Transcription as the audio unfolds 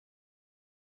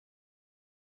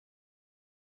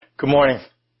Good morning.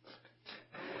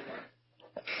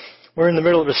 We're in the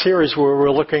middle of a series where we're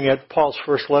looking at Paul's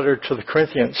first letter to the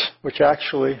Corinthians, which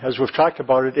actually, as we've talked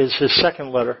about it, is his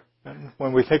second letter. And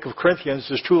when we think of Corinthians,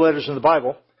 there's two letters in the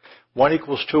Bible. 1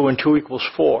 equals 2 and 2 equals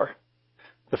 4.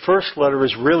 The first letter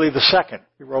is really the second.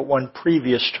 He wrote one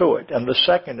previous to it. And the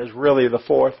second is really the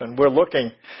fourth. And we're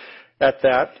looking at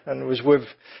that. And as we've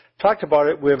talked about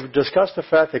it, we've discussed the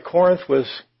fact that Corinth was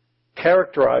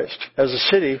characterized as a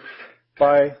city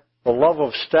by the love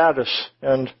of status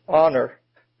and honor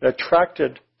that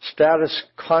attracted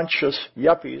status-conscious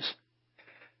yuppies.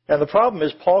 And the problem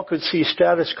is Paul could see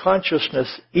status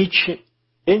consciousness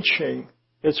inching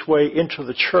its way into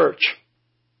the church,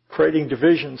 creating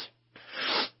divisions.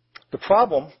 The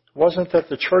problem wasn't that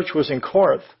the church was in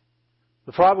Corinth.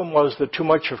 The problem was that too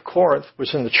much of Corinth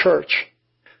was in the church.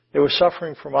 They were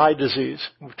suffering from eye disease.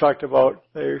 We've talked about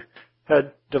they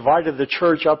had divided the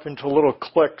church up into little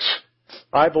cliques.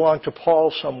 I belong to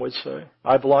Paul, some would say.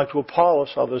 I belong to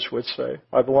Apollos, others would say.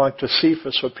 I belong to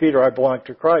Cephas or Peter. I belong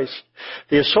to Christ.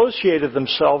 They associated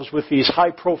themselves with these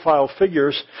high-profile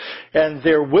figures, and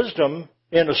their wisdom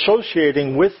in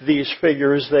associating with these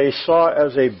figures they saw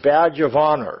as a badge of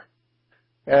honor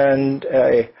and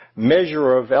a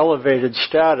measure of elevated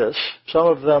status. Some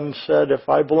of them said, if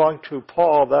I belong to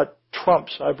Paul, that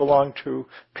trumps I belong to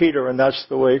Peter, and that's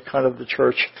the way kind of the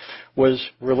church was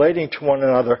relating to one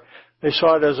another. They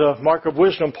saw it as a mark of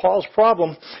wisdom. Paul's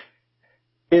problem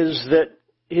is that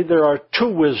there are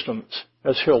two wisdoms,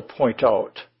 as he'll point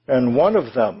out, and one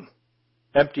of them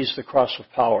empties the cross of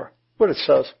power. What it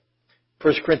says,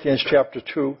 1 Corinthians chapter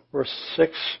 2, verse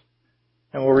 6,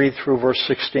 and we'll read through verse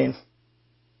 16.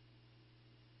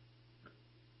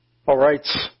 Paul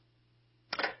writes,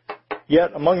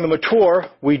 "Yet among the mature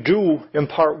we do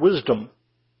impart wisdom,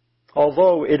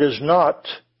 although it is not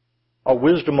a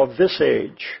wisdom of this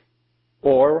age,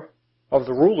 or of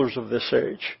the rulers of this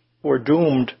age, who are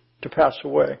doomed to pass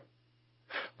away.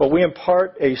 But we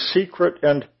impart a secret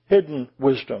and hidden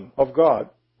wisdom of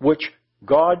God, which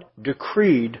God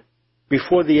decreed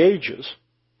before the ages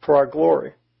for our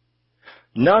glory.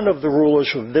 None of the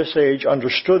rulers of this age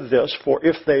understood this, for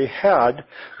if they had,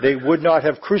 they would not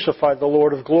have crucified the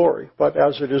Lord of glory. But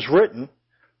as it is written,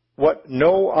 what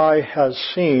no eye has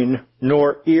seen,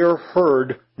 nor ear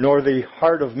heard, nor the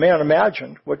heart of man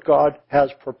imagined, what God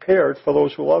has prepared for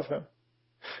those who love him.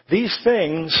 These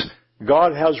things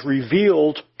God has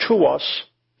revealed to us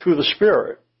through the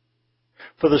Spirit.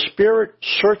 For the Spirit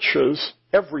searches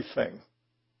everything,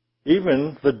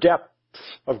 even the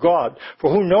depths of God.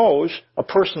 For who knows a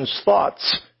person's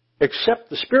thoughts except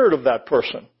the spirit of that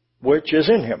person, which is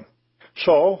in him?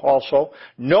 So, also,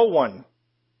 no one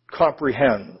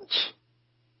comprehends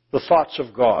the thoughts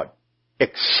of God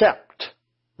except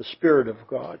the Spirit of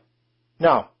God.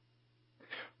 Now,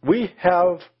 we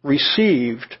have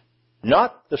received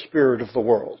not the spirit of the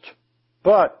world,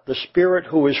 but the Spirit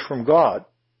who is from God,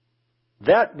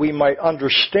 that we might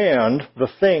understand the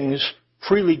things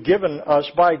freely given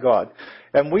us by God.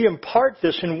 And we impart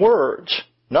this in words,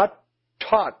 not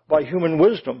taught by human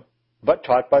wisdom, but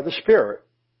taught by the Spirit,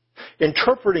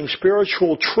 interpreting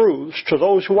spiritual truths to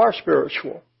those who are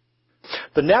spiritual.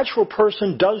 The natural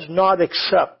person does not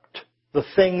accept the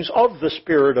things of the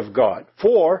Spirit of God,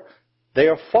 for they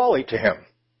are folly to him,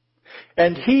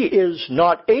 and he is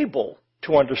not able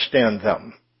to understand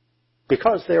them,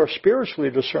 because they are spiritually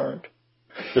discerned.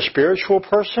 The spiritual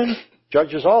person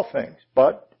judges all things,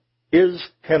 but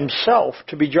is himself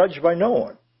to be judged by no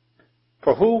one.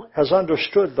 For who has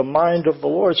understood the mind of the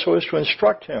Lord so as to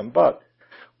instruct him? But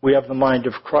we have the mind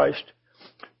of Christ.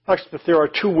 Next, that there are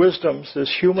two wisdoms.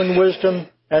 There's human wisdom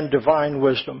and divine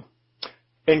wisdom.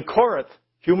 In Corinth,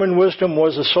 human wisdom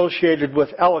was associated with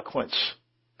eloquence.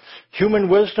 Human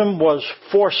wisdom was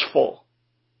forceful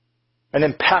and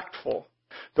impactful.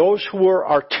 Those who were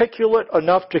articulate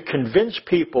enough to convince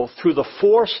people through the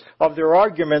force of their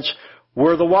arguments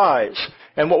were the wise.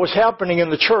 And what was happening in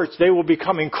the church, they were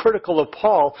becoming critical of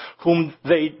Paul, whom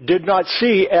they did not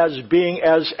see as being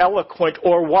as eloquent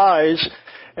or wise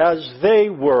as they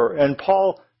were. And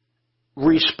Paul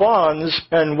responds,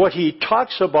 and what he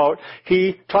talks about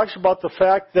the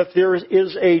fact that there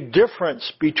is a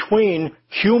difference between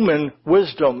human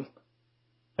wisdom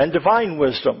and divine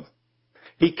wisdom.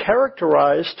 He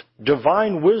characterized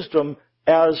divine wisdom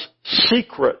as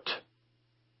secret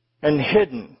and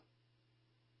hidden.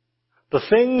 The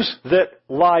things that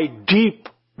lie deep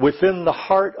within the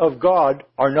heart of God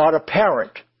are not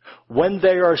apparent. When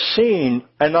they are seen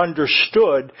and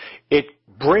understood, it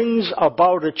brings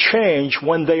about a change.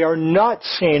 When they are not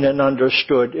seen and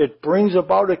understood, it brings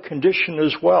about a condition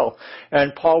as well.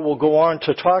 And Paul will go on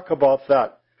to talk about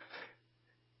that.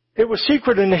 It was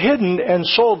secret and hidden, and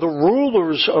so the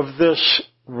rulers of this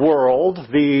world,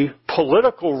 the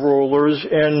political rulers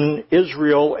in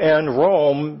Israel and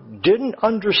Rome, didn't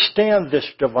understand this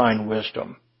divine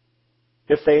wisdom.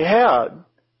 If they had,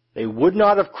 they would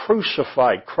not have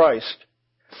crucified Christ.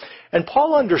 And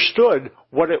Paul understood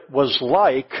what it was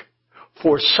like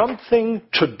for something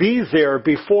to be there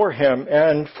before him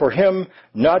and for him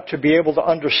not to be able to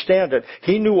understand it.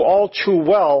 He knew all too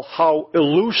well how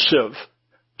elusive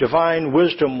divine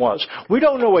wisdom was. We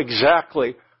don't know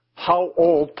exactly how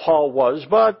old Paul was,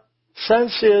 but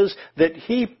sense is that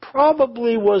he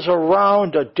probably was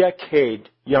around a decade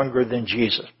younger than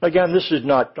Jesus. Again, this is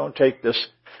not, don't take this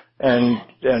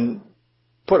and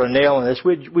put a nail in this.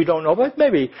 We don't know, but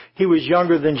maybe he was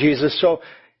younger than Jesus. So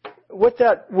what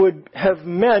that would have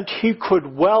meant, he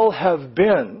could well have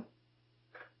been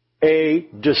a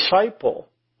disciple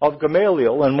of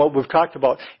Gamaliel. And what we've talked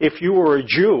about, if you were a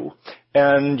Jew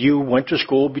and you went to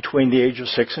school between the age of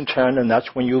 6 and 10, and that's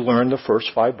when you learned the first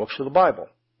 5 books of the Bible,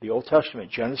 the Old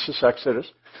Testament, Genesis, Exodus,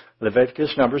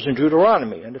 Leviticus, Numbers, and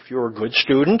Deuteronomy. And if you were a good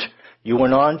student, you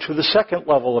went on to the second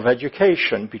level of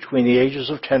education between the ages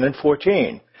of 10 and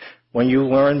 14, when you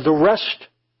learned the rest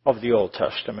of the Old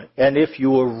Testament. And if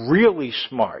you were really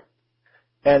smart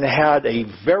and had a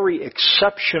very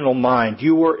exceptional mind,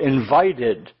 you were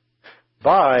invited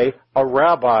by a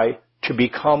rabbi to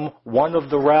become one of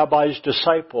the rabbi's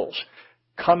disciples,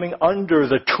 coming under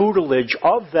the tutelage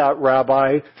of that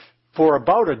rabbi for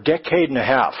about a decade and a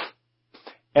half.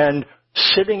 And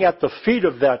sitting at the feet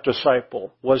of that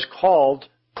disciple was called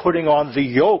putting on the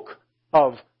yoke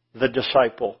of the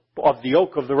disciple, of the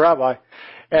yoke of the rabbi.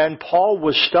 And Paul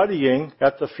was studying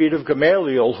at the feet of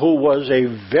Gamaliel, who was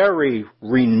a very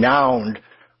renowned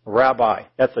rabbi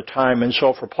at the time. And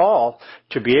so for Paul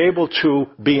to be able to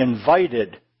be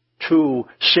invited to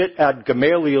sit at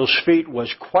Gamaliel's feet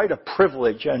was quite a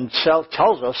privilege, and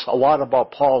tells us a lot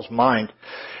about Paul's mind.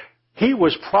 He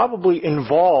was probably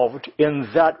involved in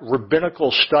that rabbinical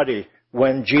study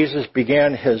when Jesus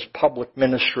began his public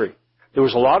ministry. There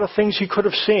was a lot of things he could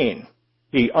have seen.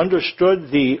 He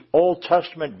understood the Old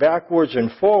Testament backwards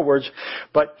and forwards,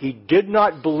 but he did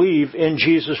not believe in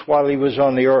Jesus while he was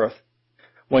on the earth.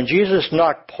 When Jesus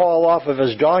knocked Paul off of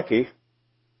his donkey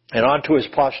and onto his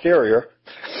posterior,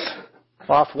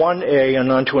 off one A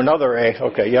and onto another A.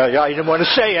 Okay, yeah, I didn't want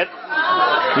to say it.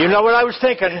 You know what I was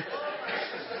thinking.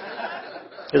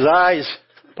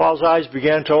 Paul's eyes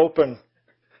began to open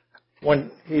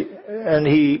when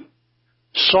he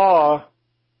saw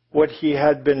what he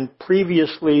had been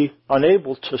previously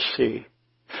unable to see.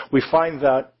 We find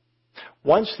that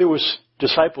once there was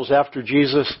disciples after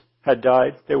Jesus had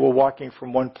died, they were walking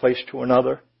from one place to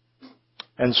another,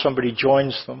 and somebody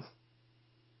joins them.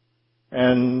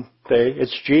 And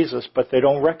it's Jesus, but they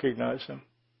don't recognize him.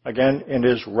 Again, in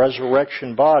his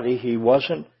resurrection body, he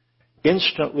wasn't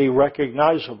instantly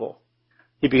recognizable.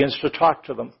 He begins to talk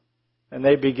to them, and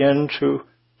they begin to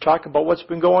talk about what's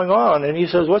been going on. And he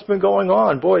says, what's been going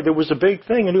on? Boy, there was a big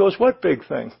thing. And he goes, what big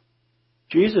thing?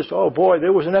 Jesus, oh boy,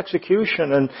 there was an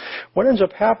execution. And what ends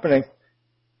up happening,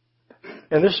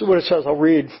 and this is what it says, I'll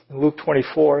read in Luke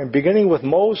 24, and beginning with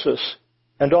Moses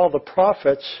and all the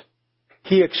prophets,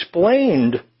 he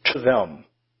explained to them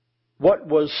what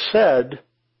was said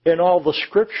in all the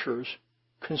scriptures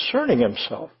concerning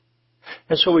himself.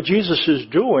 And so what Jesus is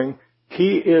doing,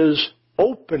 he is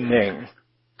opening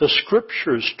the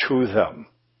scriptures to them,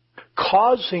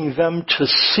 causing them to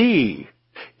see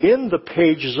in the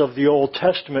pages of the Old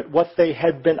Testament what they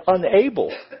had been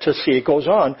unable to see. It goes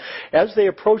on. As they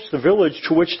approached the village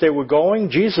to which they were going,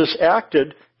 Jesus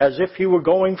acted as if he were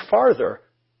going farther.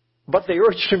 But they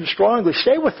urged him strongly,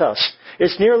 stay with us.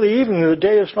 It's nearly evening, the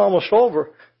day is almost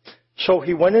over. So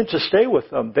he went in to stay with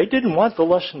them. They didn't want the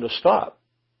lesson to stop.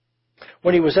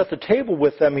 When he was at the table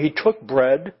with them, he took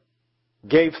bread,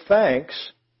 gave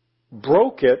thanks,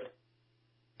 broke it,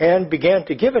 and began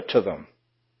to give it to them.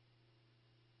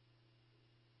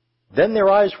 Then their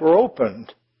eyes were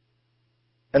opened,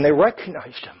 and they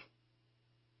recognized him.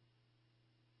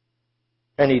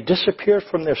 And he disappeared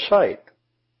from their sight.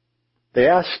 They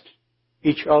asked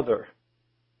each other,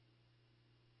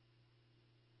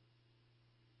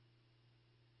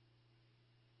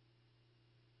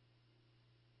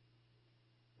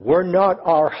 were not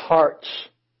our hearts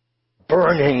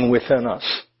burning within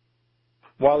us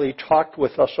while he talked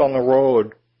with us on the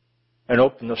road and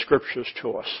opened the scriptures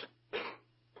to us?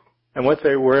 And what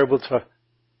they were able to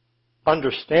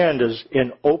understand is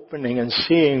in opening and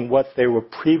seeing what they were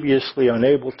previously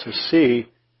unable to see,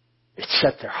 it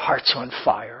set their hearts on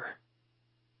fire.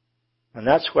 And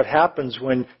that's what happens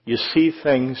when you see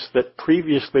things that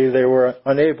previously they were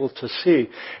unable to see.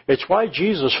 It's why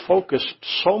Jesus focused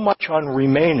so much on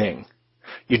remaining.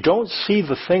 You don't see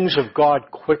the things of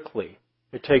God quickly.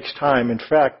 It takes time. In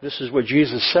fact, this is what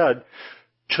Jesus said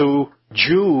to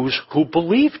Jews who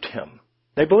believed him.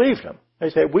 They believed him. They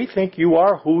said, we think you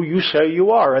are who you say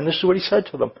you are. And this is what he said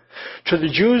to them. To the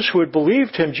Jews who had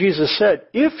believed him, Jesus said,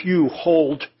 if you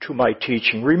hold to my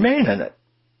teaching, remain in it.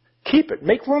 Keep it.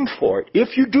 Make room for it.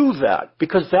 If you do that,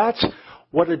 because that's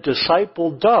what a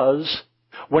disciple does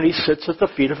when he sits at the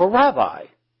feet of a rabbi.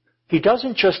 He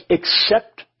doesn't just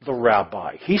accept the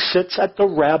rabbi. He sits at the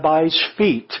rabbi's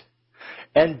feet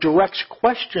and directs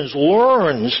questions,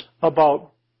 learns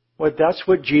about what that's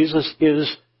what Jesus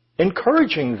is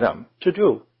encouraging them to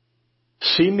do.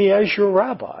 See me as your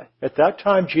rabbi. At that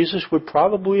time, Jesus would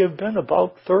probably have been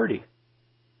about 30.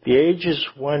 The age is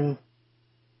when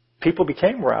people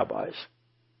became rabbis.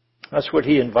 That's what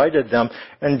he invited them.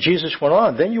 And Jesus went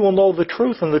on, then you will know the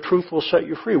truth, and the truth will set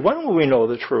you free. When will we know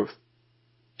the truth?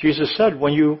 Jesus said,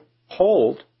 when you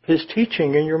hold his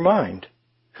teaching in your mind.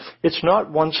 It's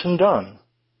not once and done.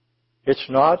 It's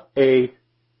not a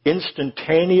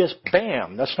instantaneous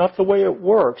bam. That's not the way it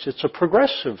works. It's a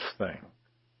progressive thing.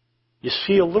 You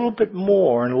see a little bit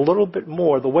more and a little bit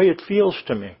more. The way it feels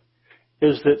to me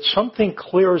is that something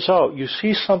clears out. You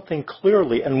see something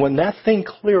clearly, and when that thing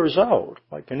clears out,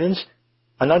 like an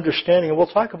understanding, and we'll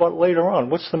talk about it later on,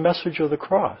 what's the message of the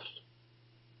cross?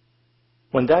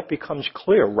 When that becomes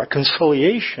clear,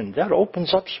 reconciliation, that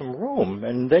opens up some room,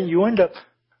 and then you end up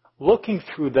looking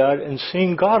through that and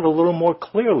seeing God a little more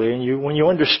clearly. And when you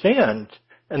understand,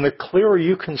 and the clearer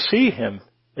you can see him,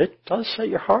 it does set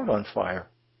your heart on fire.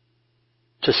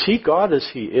 To see God as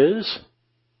he is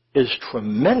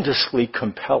tremendously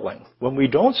compelling. When we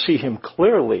don't see him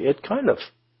clearly, it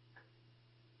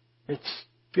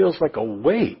feels like a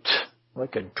weight,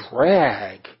 like a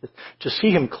drag. To see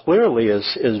him clearly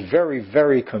is very,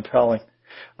 very compelling.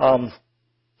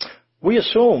 We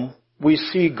assume we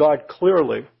see God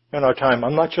clearly in our time.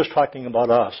 I'm not just talking about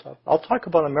us. I'll talk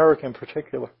about America in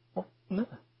particular. Well, no,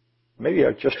 maybe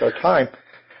just our time.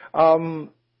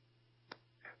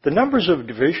 The numbers of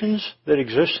divisions that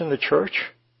exist in the church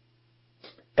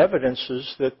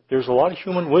evidences that there's a lot of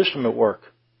human wisdom at work.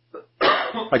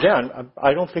 Again,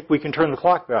 I don't think we can turn the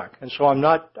clock back, and so I'm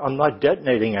not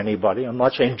detonating anybody. I'm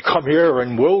not saying come here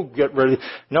and we'll get ready.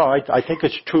 No, I think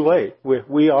it's too late.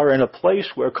 We are in a place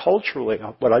where culturally,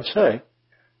 what I'd say,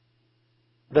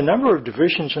 the number of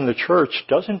divisions in the church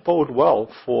doesn't bode well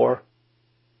for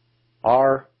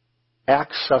our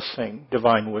accessing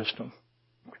divine wisdom.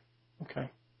 Okay.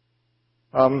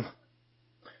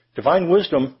 Divine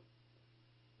wisdom,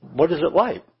 what is it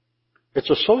like? It's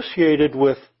associated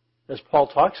with, as Paul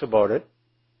talks about it,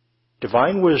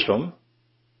 divine wisdom.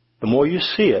 The more you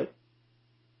see it,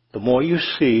 the more you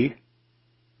see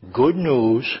good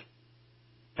news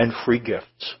and free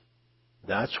gifts.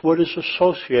 That's what is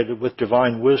associated with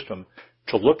divine wisdom.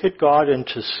 To look at God and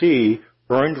to see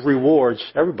earned rewards,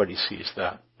 everybody sees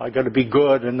that. I got to be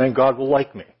good and then God will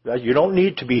like me. You don't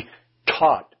need to be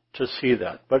taught to see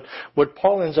that. But what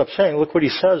Paul ends up saying, look what he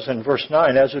says in verse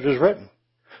 9, as it is written.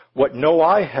 What no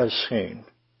eye has seen,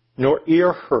 nor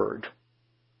ear heard,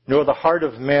 nor the heart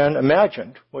of man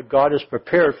imagined, what God has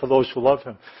prepared for those who love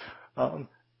him.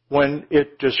 When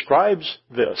it describes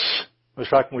this, I was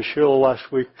talking with Sheila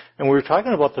last week, and we were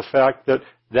talking about the fact that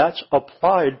that's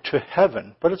applied to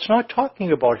heaven. But it's not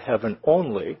talking about heaven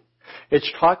only. It's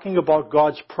talking about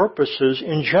God's purposes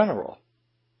in general.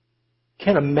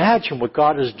 Can't imagine what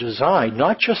God has designed,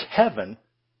 not just heaven,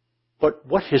 but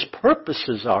what his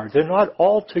purposes are. They're not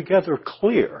altogether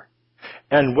clear.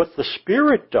 And what the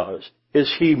Spirit does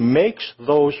is he makes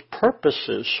those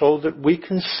purposes so that we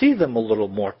can see them a little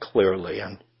more clearly.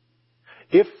 And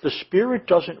if the Spirit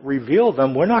doesn't reveal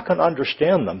them, we're not going to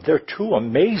understand them. They're too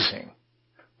amazing.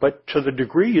 But to the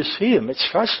degree you see them, it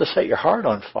starts to set your heart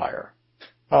on fire.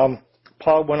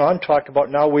 Paul went on, talked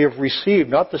about now we have received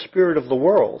not the spirit of the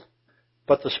world,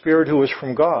 but the Spirit who is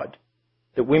from God,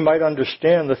 that we might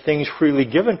understand the things freely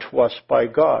given to us by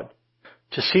God.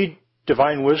 To see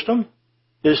divine wisdom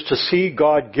is to see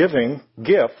God giving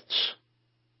gifts,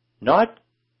 not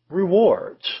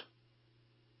rewards.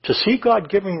 To see God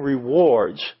giving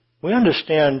rewards, we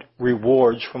understand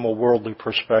rewards from a worldly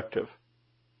perspective.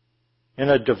 In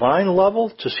a divine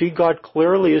level, to see God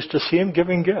clearly is to see him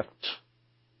giving gifts.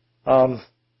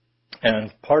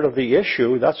 And part of the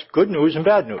issue, that's good news and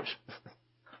bad news.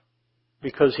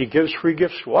 Because he gives free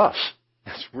gifts to us.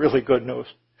 That's really good news.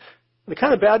 The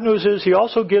kind of bad news is he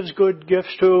also gives good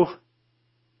gifts to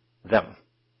them.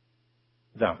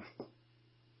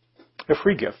 They're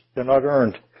free gifts. They're not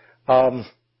earned.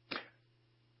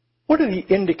 What are the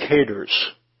indicators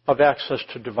of access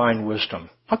to divine wisdom?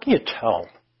 How can you tell?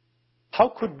 How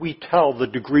could we tell the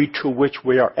degree to which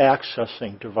we are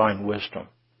accessing divine wisdom?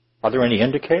 Are there any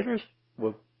indicators?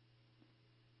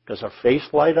 Does our face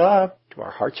light up? Do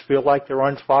our hearts feel like they're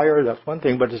on fire? That's one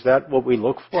thing, but is that what we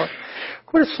look for?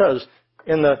 Look what it says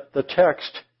in the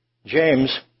text,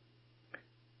 James.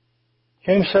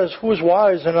 James says, who is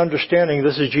wise and understanding?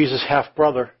 This is Jesus'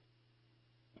 half-brother.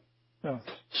 No,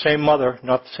 same mother,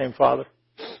 not the same father.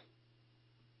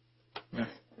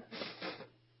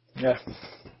 Yeah.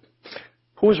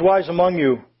 Who is wise among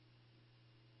you?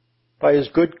 By his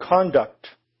good conduct,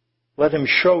 let him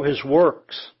show his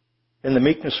works in the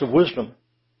meekness of wisdom.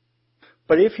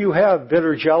 But if you have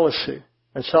bitter jealousy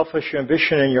and selfish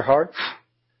ambition in your hearts,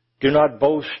 do not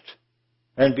boast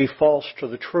and be false to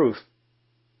the truth.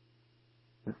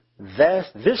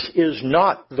 This is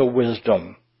not the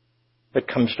wisdom that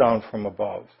comes down from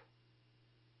above,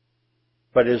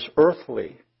 but is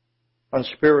earthly,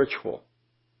 unspiritual,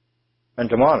 and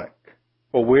demonic.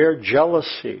 For where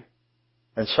jealousy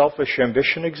and selfish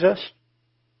ambition exist,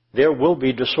 there will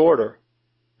be disorder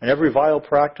and every vile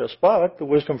practice. But the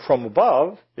wisdom from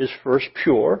above is first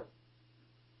pure,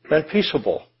 then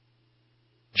peaceable,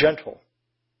 gentle,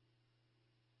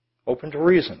 open to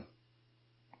reason,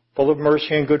 full of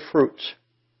mercy and good fruits,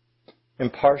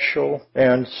 impartial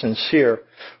and sincere.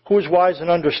 Who is wise and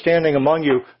understanding among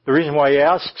you? The reason why he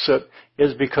asks it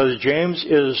is because James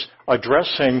is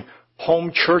addressing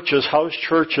home churches, house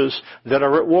churches that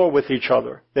are at war with each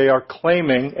other. They are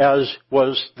claiming, as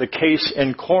was the case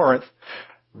in Corinth,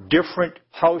 different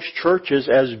house churches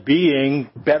as being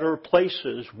better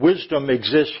places. Wisdom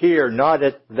exists here, not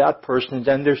at that person's,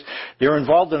 and they're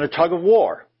involved in a tug of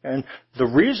war. And the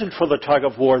reason for the tug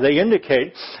of war, they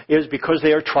indicate, is because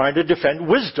they are trying to defend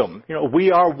wisdom. You know,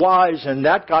 we are wise and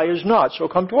that guy is not, so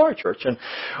come to our church. And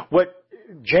what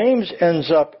James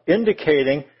ends up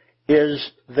indicating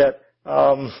is that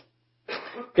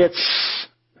it's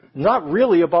not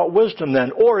really about wisdom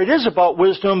then. Or it is about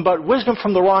wisdom, but wisdom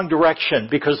from the wrong direction,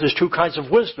 because there's two kinds of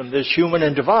wisdom. There's human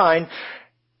and divine.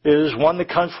 There's one that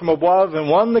comes from above and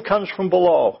one that comes from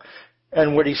below.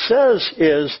 And what he says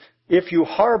is, if you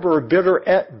harbor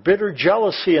bitter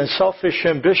jealousy and selfish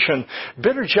ambition,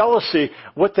 bitter jealousy,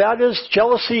 what that is,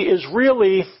 jealousy is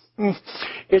really,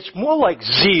 it's more like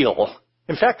zeal.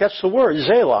 In fact, that's the word,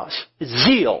 zelos. It's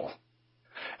zeal.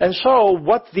 And so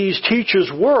what these teachers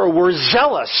were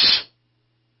zealous.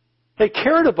 They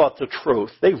cared about the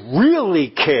truth. They really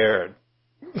cared.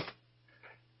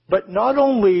 But not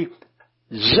only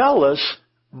zealous,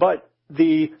 but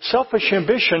the selfish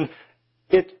ambition,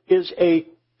 it is a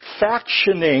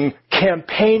factioning,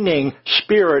 campaigning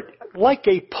spirit, like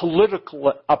a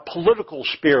political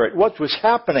spirit. What was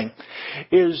happening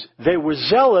is they were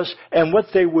zealous, and what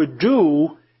they would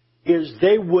do is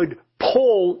they would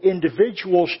pull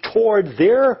individuals toward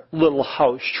their little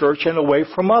house church and away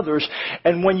from others.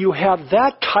 And when you have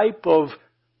that type of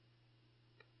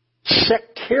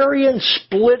sectarian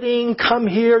splitting, come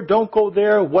here, don't go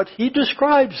there, what he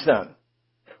describes then,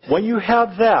 when you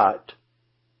have that,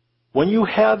 when you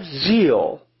have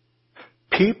zeal,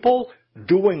 people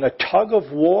doing a tug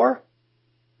of war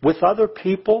with other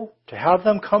people to have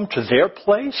them come to their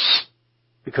place,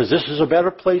 because this is a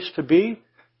better place to be,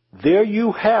 there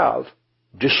you have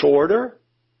disorder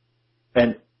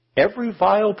and every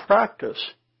vile practice.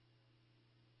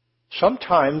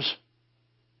 Sometimes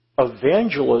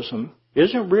evangelism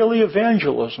isn't really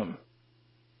evangelism.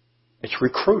 It's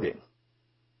recruiting.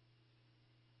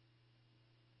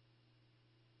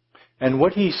 And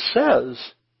what he says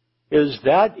is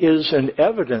that is an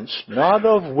evidence not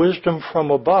of wisdom from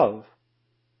above,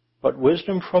 but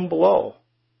wisdom from below.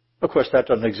 Of course, that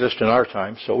doesn't exist in our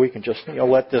time, so we can just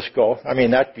let this go. I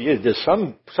mean, there's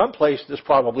some place this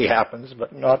probably happens,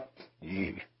 but not.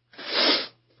 James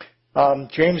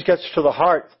gets to the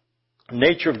heart,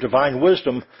 nature of divine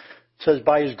wisdom. Says,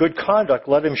 by his good conduct,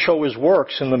 let him show his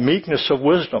works in the meekness of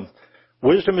wisdom.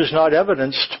 Wisdom is not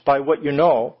evidenced by what you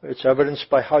know. It's evidenced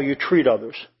by how you treat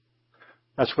others.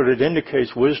 That's what it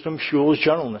indicates. Wisdom fuels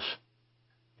gentleness.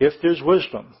 If there's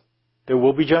wisdom, there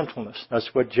will be gentleness.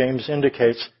 That's what James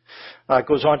indicates. It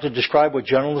goes on to describe what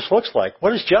gentleness looks like.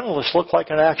 What does gentleness look like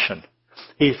in action?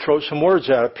 He throws some words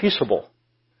at it. Peaceable.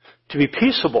 To be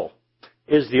peaceable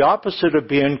is the opposite of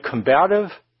being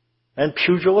combative and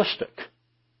pugilistic.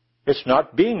 It's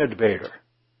not being a debater.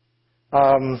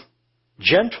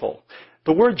 Gentle.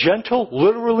 The word gentle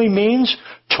literally means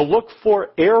to look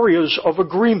for areas of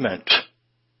agreement,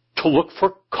 to look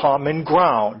for common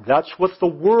ground. That's what the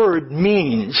word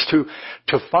means, to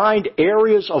find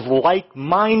areas of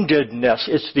like-mindedness.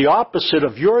 It's the opposite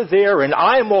of you're there and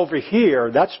I'm over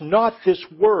here. That's not this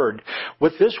word.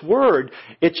 With this word,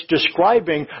 it's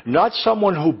describing not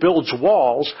someone who builds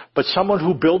walls, but someone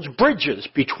who builds bridges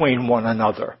between one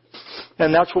another.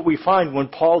 And that's what we find when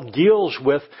Paul deals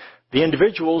with the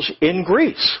individuals in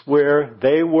Greece, where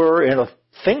they were in a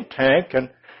think tank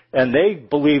and they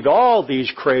believed all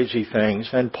these crazy things.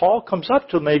 And Paul comes up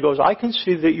to them and he goes, I can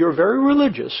see that you're very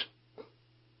religious,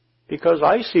 because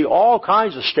I see all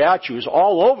kinds of statues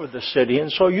all over the city, and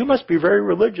so you must be very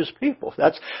religious people.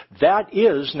 That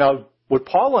is, now, what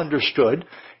Paul understood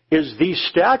is these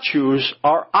statues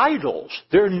are idols.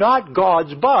 They're not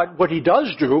gods, but what he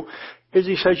does do is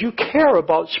he says, you care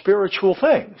about spiritual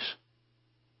things.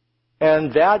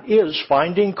 And that is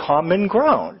finding common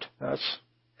ground. That's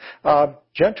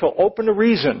gentle, open to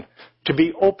reason, to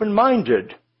be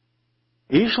open-minded,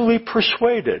 easily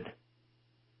persuaded,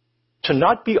 to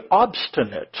not be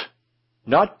obstinate,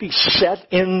 not be set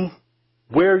in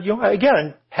where you,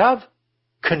 again, have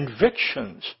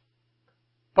convictions.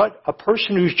 But a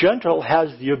person who's gentle has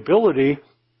the ability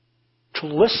to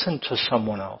listen to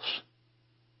someone else.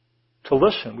 To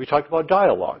listen. We talked about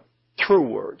dialogue, through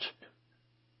words.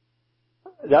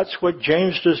 That's what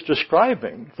James is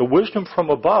describing. The wisdom from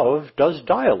above does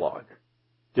dialogue.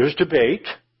 There's debate,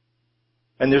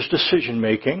 and there's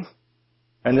decision-making,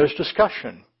 and there's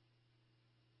discussion.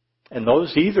 And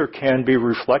those either can be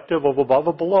reflective of above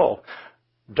or below.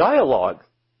 Dialogue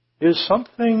is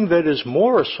something that is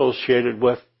more associated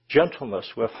with gentleness,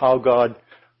 with how God,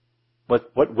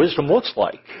 what wisdom looks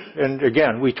like. And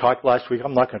again, we talked last week,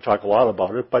 I'm not going to talk a lot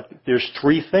about it, but there's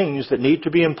three things that need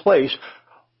to be in place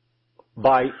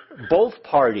by both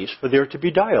parties for there to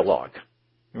be dialogue.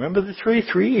 Remember the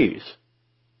three E's.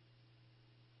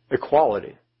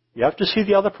 Equality. You have to see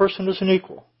the other person as an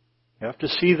equal. You have to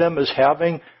see them as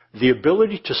having the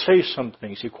ability to say some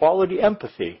things. Equality,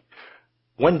 empathy.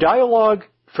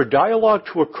 For dialogue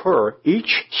to occur,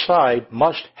 each side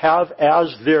must have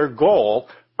as their goal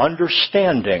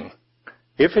understanding.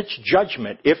 If it's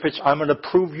judgment, if it's I'm going to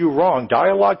prove you wrong,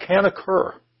 dialogue can't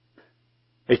occur.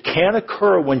 It can't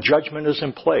occur when judgment is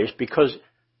in place, because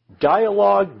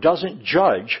dialogue doesn't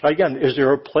judge. Again, is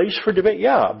there a place for debate?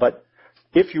 Yeah, but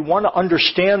if you want to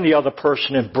understand the other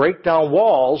person and break down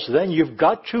walls, then you've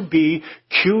got to be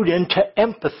cued into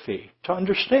empathy to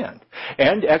understand.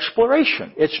 And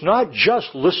exploration. It's not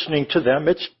just listening to them,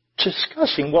 it's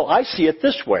discussing, well, I see it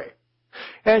this way,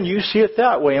 and you see it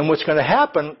that way. And what's going to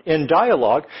happen in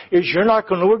dialogue is you're not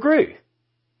going to agree.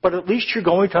 But at least you're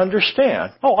going to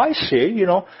understand. Oh, I see,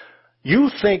 you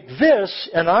think this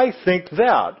and I think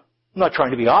that. I'm not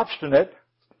trying to be obstinate,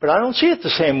 but I don't see it the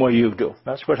same way you do.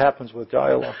 That's what happens with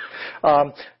dialogue.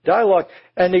 Dialogue,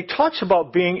 and he talks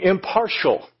about being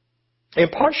impartial.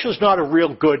 Impartial is not a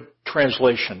real good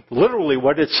translation. Literally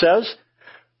what it says,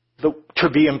 to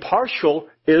be impartial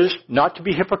is not to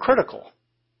be hypocritical.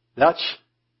 That's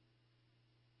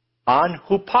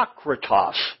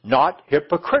anhypokritos, not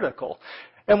hypocritical.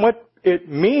 And what it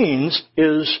means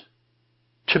is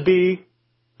to be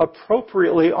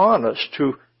appropriately honest,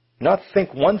 to not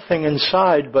think one thing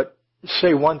inside, but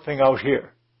say one thing out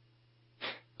here.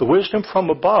 The wisdom from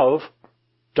above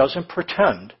doesn't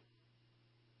pretend.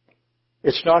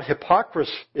 It's not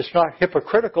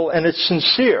hypocritical, and it's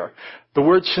sincere. The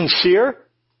word sincere,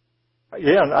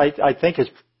 again, I think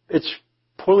it's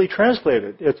poorly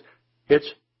translated.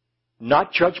 It's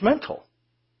not judgmental.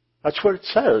 That's what it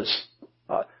says.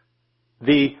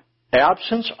 The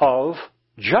absence of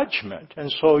judgment.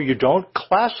 And so you don't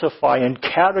classify and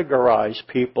categorize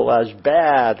people as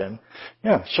bad. And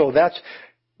so that's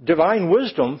divine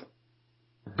wisdom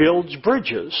builds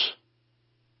bridges.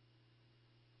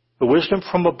 The wisdom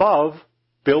from above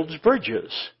builds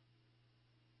bridges.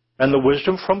 And the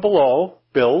wisdom from below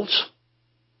builds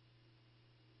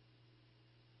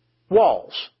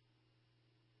walls.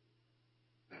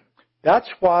 That's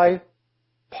why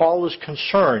Paul is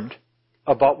concerned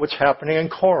about what's happening in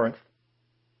Corinth.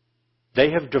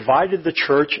 They have divided the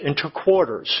church into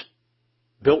quarters,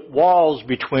 built walls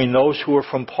between those who are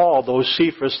from Paul, those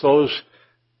Cephas,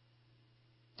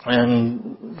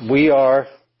 and we are,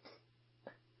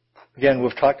 again,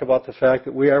 we've talked about the fact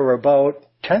that we are about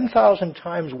 10,000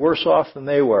 times worse off than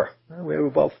they were. We were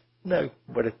about,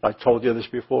 but I told you this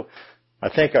before. I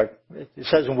think it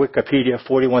says in Wikipedia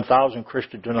 41,000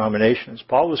 Christian denominations.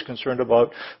 Paul was concerned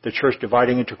about the church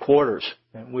dividing into quarters,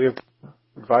 and we're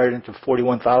divided into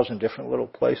 41,000 different little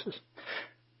places.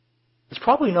 It's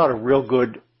probably not a real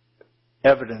good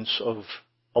evidence of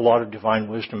a lot of divine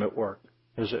wisdom at work.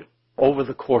 is it, over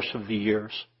the course of the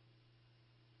years?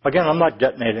 Again, I'm not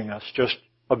detonating us, just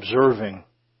observing.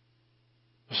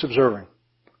 Just observing.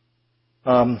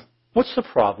 What's the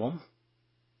problem?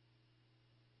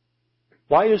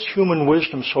 Why is human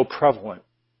wisdom so prevalent?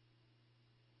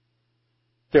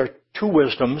 There are two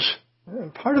wisdoms.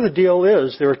 And part of the deal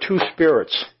is there are two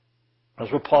spirits.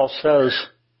 That's what Paul says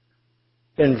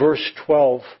in verse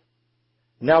 12.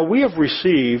 Now we have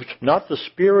received not the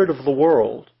spirit of the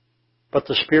world, but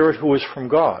the Spirit who is from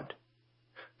God,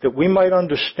 that we might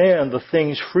understand the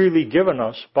things freely given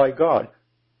us by God.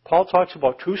 Paul talks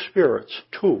about two spirits,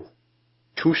 two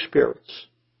spirits.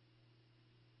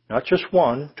 Not just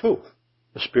one, two.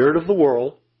 The spirit of the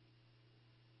world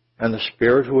and the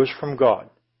Spirit who is from God.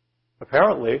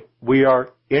 Apparently, we are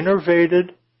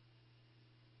innervated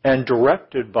and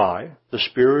directed by the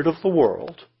spirit of the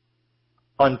world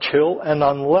until and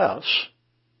unless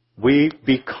we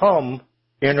become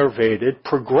innervated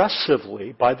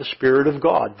progressively by the Spirit of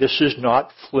God. This is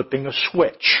not flipping a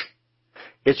switch.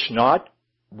 It's not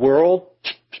world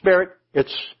spirit.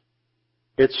 It's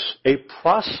a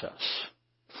process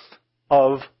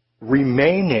of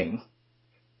remaining,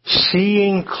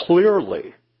 seeing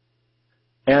clearly,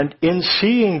 and in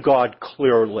seeing God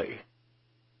clearly,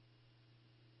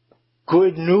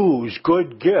 good news,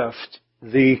 good gift,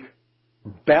 the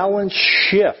balance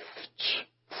shifts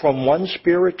from one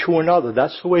spirit to another.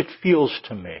 That's the way it feels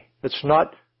to me. It's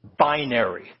not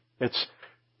binary.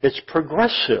 It's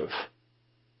progressive.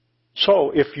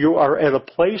 So if you are at a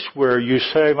place where you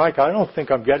say, Mike, I don't think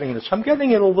I'm getting this. I'm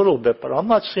getting it a little bit, but I'm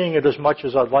not seeing it as much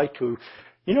as I'd like to.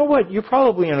 You know what? You're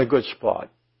probably in a good spot.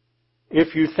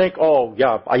 If you think, oh,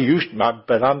 yeah,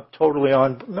 but I'm totally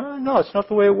on. No, it's not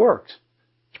the way it works.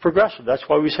 It's progressive. That's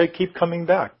why we say keep coming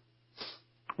back.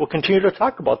 We'll continue to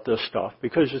talk about this stuff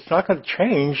because it's not going to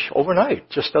change overnight. It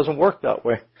just doesn't work that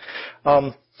way.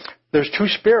 There's two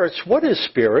spirits. What is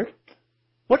spirit?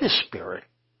 What is spirit?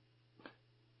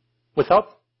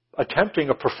 Without attempting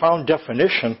a profound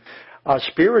definition,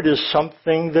 spirit is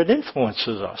something that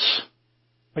influences us.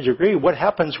 Would you agree? What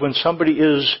happens when somebody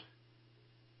is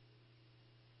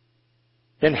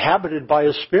inhabited by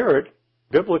a spirit?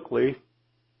 Biblically,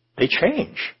 they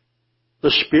change.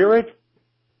 The spirit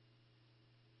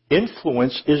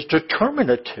influence is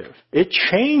determinative. It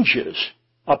changes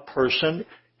a person,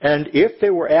 and if they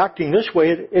were acting this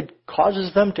way, it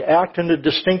causes them to act in a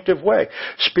distinctive way.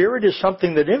 Spirit is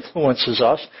something that influences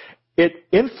us. It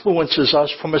influences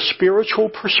us from a spiritual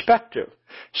perspective.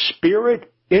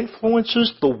 Spirit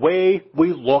influences the way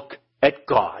we look at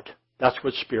God. That's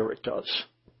what spirit does.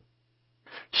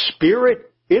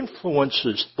 Spirit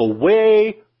influences the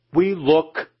way we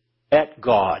look at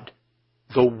God.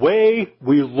 The way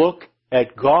we look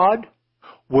at God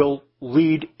will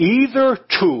lead either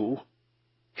to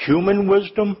human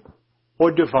wisdom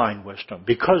or divine wisdom,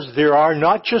 because there are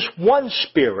not just one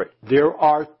spirit, there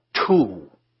are two,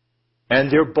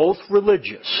 and they're both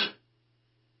religious.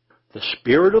 The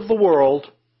spirit of the world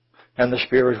and the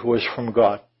Spirit who is from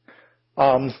God.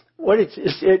 I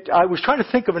was trying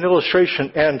to think of an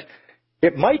illustration, and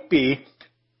it might be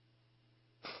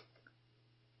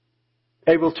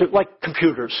able to, like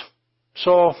computers.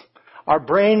 So our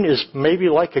brain is maybe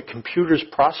like a computer's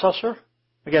processor.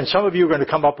 Again, some of you are going to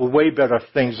come up with way better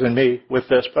things than me with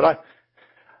this,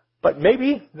 but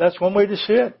maybe that's one way to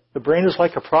see it. The brain is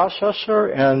like a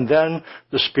processor, and then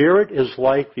the spirit is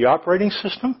like the operating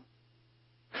system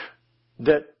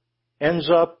that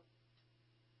ends up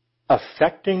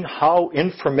affecting how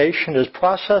information is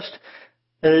processed.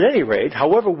 And at any rate,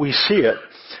 however we see it,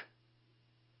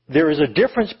 there is a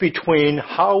difference between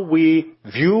how we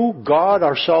view God,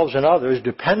 ourselves, and others,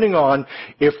 depending on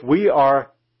if we are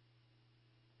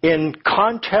in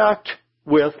contact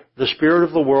with the spirit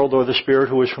of the world or the Spirit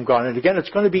who is from God. And again,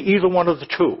 it's going to be either one of the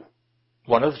two.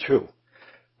 One of the two.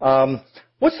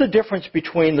 What's the difference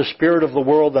between the spirit of the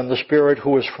world and the Spirit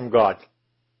who is from God?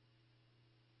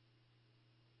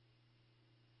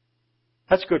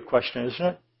 That's a good question, isn't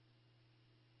it?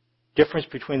 Difference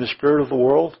between the spirit of the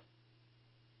world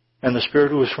and the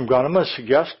Spirit who is from God. I'm going to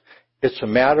suggest it's a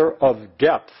matter of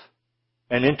depth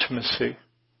and intimacy.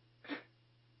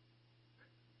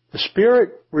 The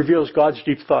Spirit reveals God's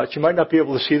deep thoughts. You might not be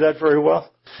able to see that very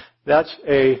well. That's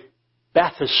a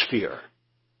bathysphere.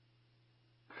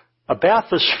 A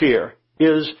bathysphere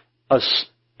is a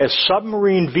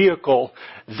submarine vehicle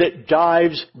that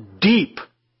dives deep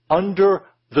under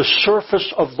the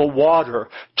surface of the water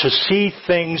to see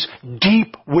things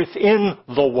deep within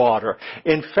the water.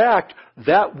 In fact,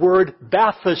 that word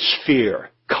bathysphere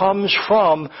comes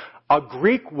from a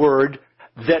Greek word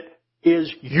that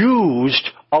is used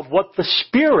of what the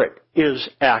Spirit is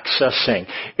accessing.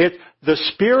 The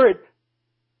Spirit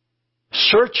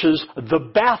searches the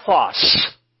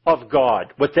bathos of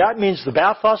God. What that means, the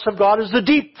bathos of God is the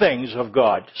deep things of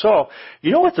God. So,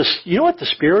 you know what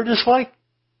the Spirit is like?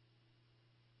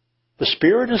 The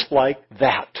Spirit is like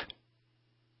that.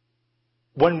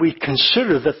 When we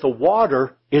consider that the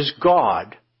water is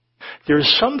God,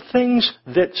 there's some things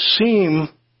that seem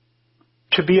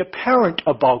to be apparent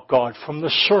about God from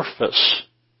the surface.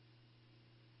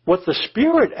 What the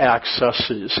Spirit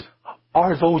accesses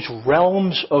are those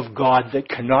realms of God that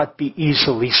cannot be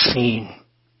easily seen.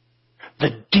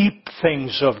 The deep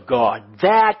things of God.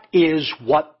 That is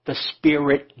what the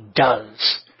Spirit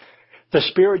does. The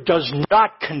Spirit does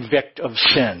not convict of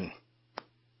sin.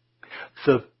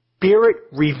 The Spirit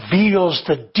reveals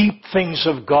the deep things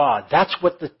of God. That's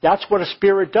what a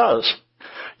Spirit does.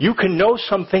 You can know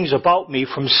some things about me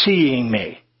from seeing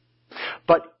me.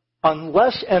 But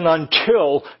unless and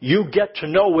until you get to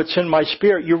know what's in my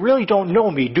spirit, you really don't know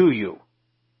me, do you?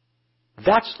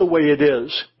 That's the way it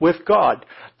is with God.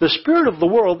 The spirit of the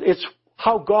world, it's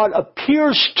how God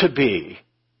appears to be.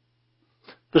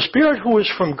 The Spirit who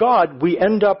is from God, we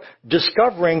end up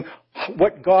discovering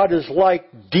what God is like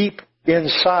deep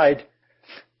inside.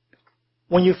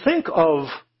 When you think of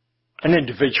an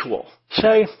individual,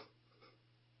 say,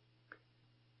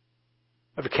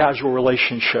 have a casual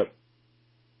relationship.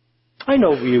 I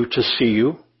know you to see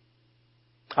you.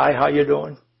 Hi, how you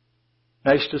doing?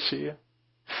 Nice to see you.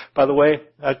 By the way,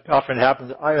 that often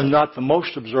happens. I am not the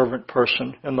most observant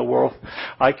person in the world.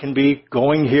 I can be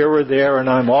going here or there, and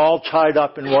I'm all tied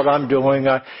up in what I'm doing,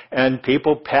 and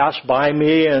people pass by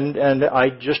me, and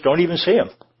I just don't even see them.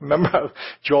 Remember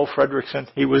Joel Fredrickson?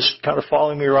 He was kind of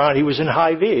following me around. He was in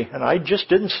Hy-Vee, and I just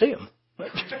didn't see him.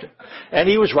 And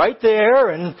he was right there,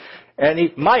 and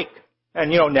Mike. And,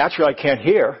 naturally I can't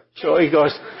hear. So he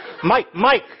goes, Mike.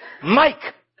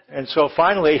 And so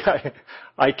finally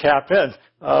I tap in.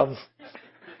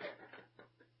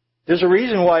 There's a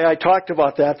reason why I talked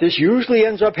about that. This usually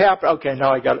ends up happening. Okay,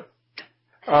 now I got it.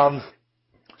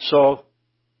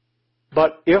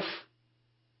 But if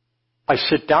I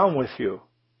sit down with you,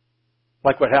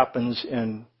 like what happens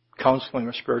in counseling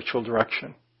or spiritual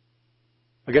direction,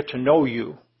 I get to know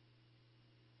you.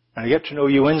 And I get to know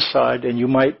you inside, and you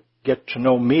might get to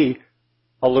know me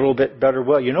a little bit better.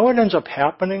 Well, you know what ends up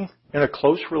happening in a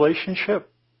close relationship?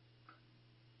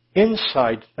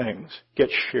 Inside things get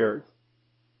shared.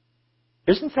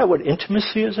 Isn't that what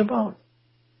intimacy is about?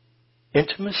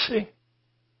 Intimacy?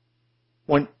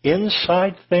 When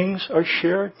inside things are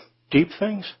shared, deep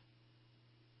things.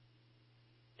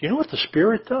 Do you know what the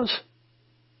Spirit does?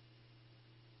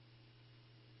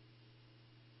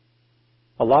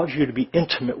 Allows you to be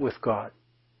intimate with God.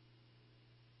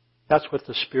 That's what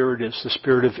the Spirit is, the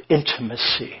Spirit of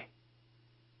intimacy.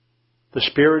 The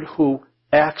Spirit who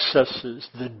accesses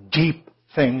the deep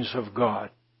things of God,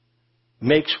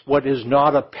 makes what is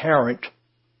not apparent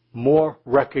more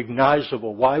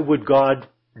recognizable. Why would God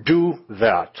do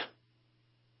that?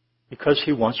 Because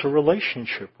He wants a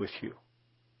relationship with you.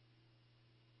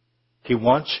 He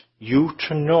wants you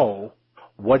to know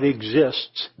what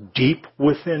exists deep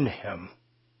within Him.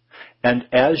 And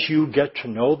as you get to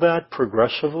know that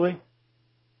progressively,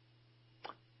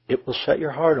 it will set your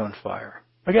heart on fire.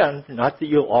 Again, not that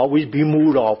you'll always be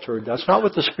mood altered. That's not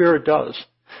what the Spirit does.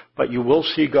 But you will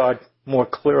see God more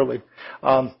clearly.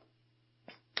 Paul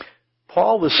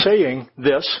is saying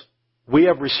this, we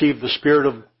have received the Spirit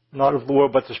of, not of the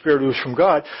world, but the Spirit who is from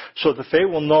God, so that they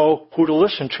will know who to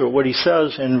listen to. What he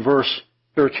says in verse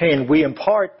 13, we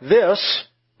impart this,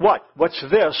 what? What's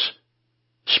this?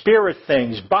 Spirit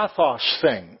things, bathos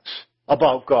things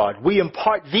about God. We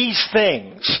impart these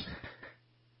things,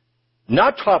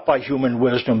 not taught by human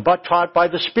wisdom, but taught by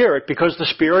the Spirit, because the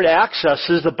Spirit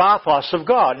accesses the bathos of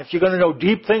God. And if you're going to know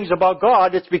deep things about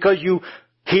God, it's because you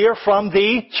hear from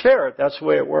the Spirit. That's the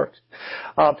way it works.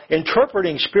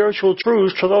 Interpreting spiritual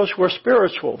truths to those who are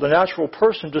spiritual. The natural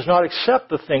person does not accept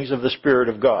the things of the Spirit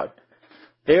of God.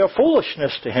 They are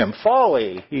foolishness to him,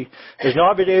 folly. He has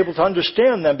not been able to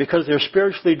understand them because they're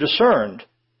spiritually discerned.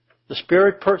 The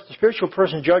spiritual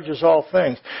person judges all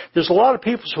things. There's a lot of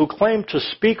people who claim to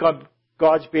speak on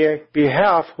God's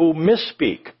behalf who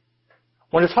misspeak.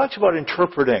 When it talks about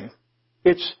interpreting,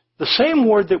 it's the same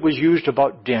word that was used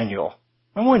about Daniel.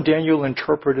 Remember when Daniel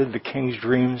interpreted the king's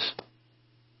dreams?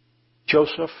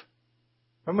 Joseph?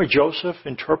 Remember Joseph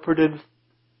interpreted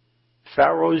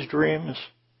Pharaoh's dreams?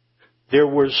 There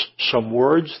was some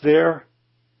words there.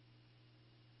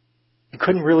 He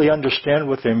couldn't really understand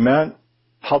what they meant,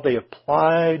 how they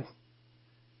applied.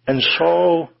 And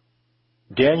so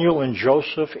Daniel and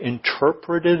Joseph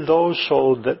interpreted those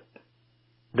so that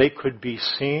they could be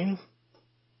seen.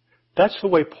 That's the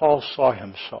way Paul saw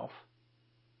himself.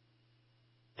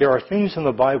 There are things in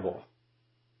the Bible,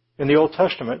 in the Old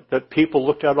Testament, that people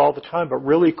looked at all the time but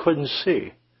really couldn't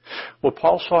see. Well,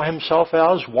 Paul saw himself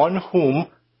as one whom,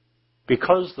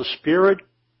 because the Spirit,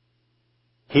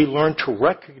 he learned to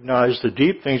recognize the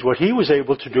deep things. What he was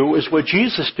able to do is what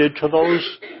Jesus did to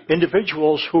those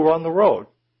individuals who were on the road.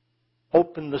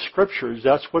 Open the Scriptures.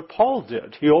 That's what Paul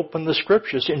did. He opened the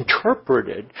Scriptures,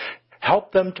 interpreted,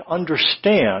 helped them to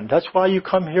understand. That's why you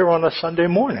come here on a Sunday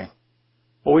morning.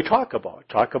 What we talk about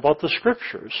the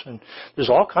Scriptures. And there's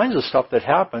all kinds of stuff that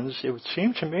happens, it would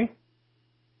seem to me.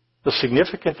 The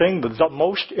significant thing, the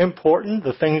most important,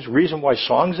 the things, reason why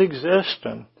songs exist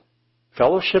and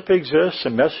fellowship exists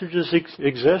and messages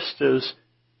exist is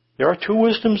there are two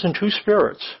wisdoms and two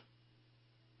spirits.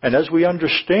 And as we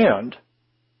understand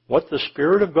what the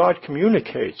Spirit of God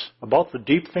communicates about the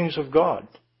deep things of God,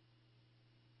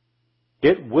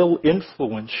 it will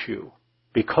influence you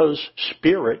because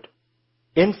Spirit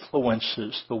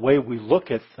influences the way we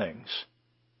look at things.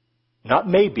 Not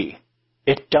maybe,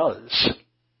 it does.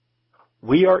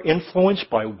 We are influenced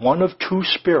by one of two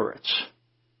spirits.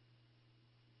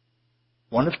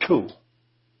 One of two.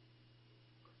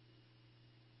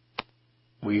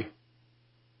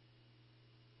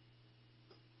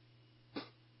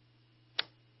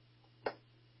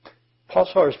 Paul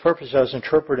saw his purpose as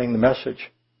interpreting the message.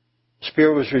 The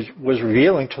Spirit was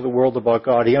revealing to the world about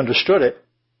God. He understood it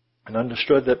and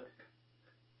understood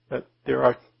that there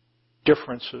are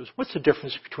differences. What's the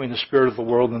difference between the spirit of the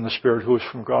world and the Spirit who is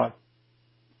from God?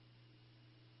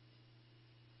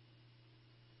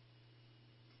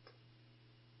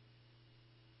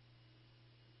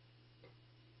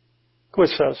 Look what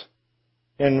it says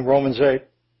in Romans 8.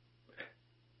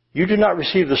 You did not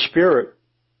receive the spirit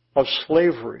of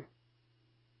slavery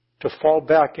to fall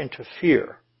back into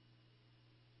fear,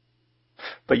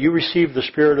 but you received the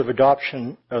spirit of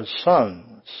adoption as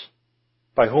sons,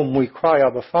 by whom we cry,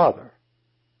 Abba, Father.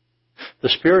 The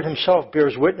Spirit himself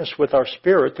bears witness with our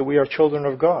spirit that we are children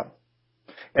of God.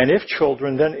 And if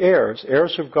children, then heirs,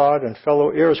 heirs of God and fellow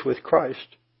heirs with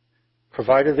Christ,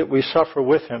 provided that we suffer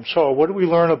with him. So what do we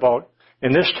learn about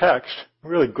in this text? A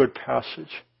really good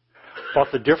passage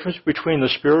about the difference between the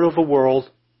spirit of the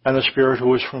world and the Spirit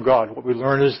who is from God. What we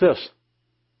learn is this.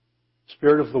 The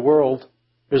spirit of the world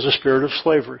is a spirit of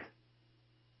slavery.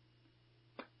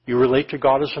 You relate to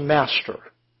God as a master,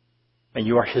 and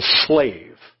you are his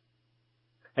slave.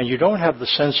 And you don't have the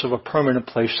sense of a permanent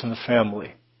place in the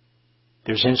family.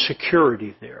 There's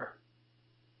insecurity there,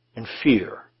 and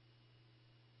fear.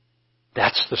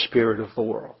 That's the spirit of the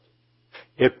world.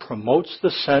 It promotes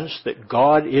the sense that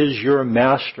God is your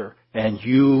master, and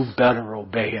you better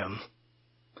obey him.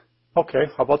 Okay,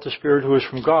 how about the Spirit who is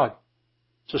from God?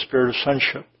 It's the spirit of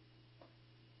sonship,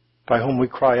 by whom we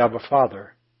cry, Abba,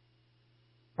 Father.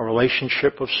 A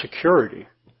relationship of security.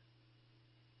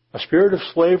 A spirit of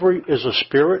slavery is a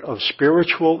spirit of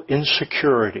spiritual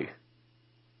insecurity.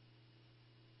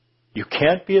 You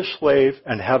can't be a slave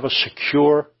and have a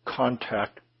secure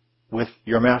contact with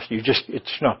your master.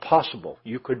 It's not possible.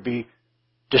 You could be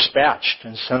dispatched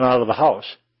and sent out of the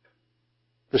house.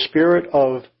 The spirit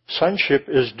of sonship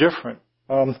is different.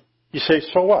 You say,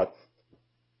 so what?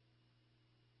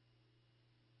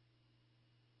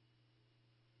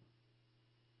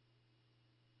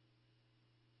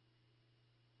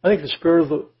 I think the spirit of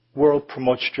the world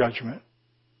promotes judgment.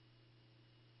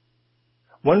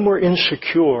 When we're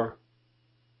insecure,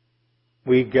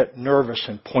 we get nervous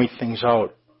and point things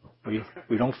out.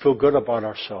 We don't feel good about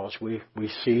ourselves. We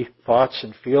see thoughts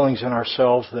and feelings in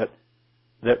ourselves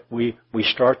that we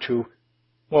start to,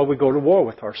 we go to war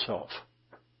with ourselves.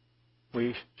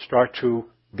 We start to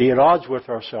be at odds with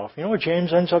ourselves. You know what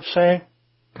James ends up saying?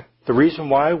 The reason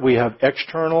why we have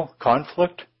external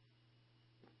conflict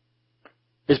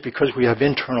is because we have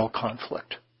internal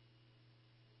conflict.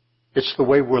 It's the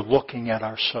way we're looking at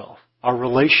ourselves, our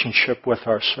relationship with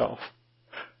ourselves.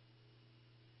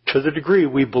 To the degree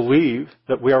we believe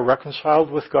that we are reconciled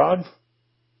with God,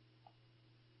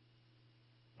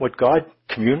 what God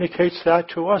communicates that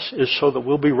to us is so that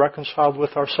we'll be reconciled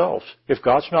with ourselves. If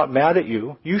God's not mad at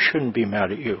you, you shouldn't be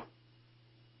mad at you.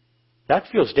 That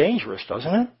feels dangerous,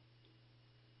 doesn't it?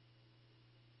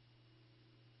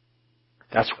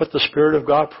 That's what the Spirit of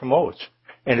God promotes.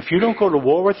 And if you don't go to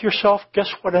war with yourself,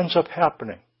 guess what ends up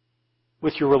happening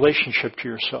with your relationship to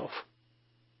yourself?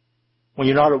 When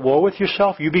you're not at war with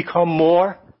yourself, you become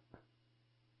more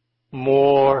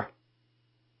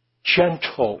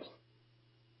gentle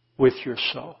with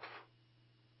yourself.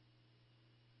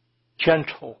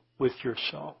 gentle with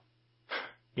yourself.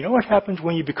 You know what happens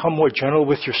when you become more gentle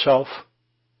with yourself?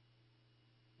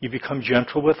 You become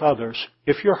gentle with others.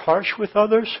 If you're harsh with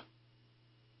others,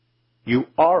 you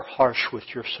are harsh with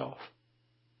yourself.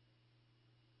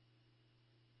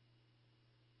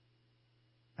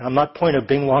 And I'm not pointing a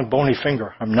big, long, bony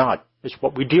finger. I'm not. It's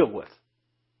what we deal with.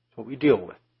 It's what we deal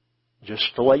with. Just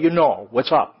to let you know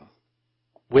what's up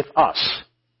with us.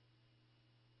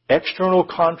 External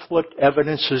conflict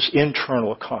evidences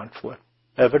internal conflict.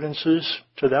 Evidences,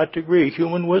 to that degree,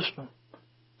 human wisdom.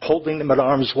 Holding them at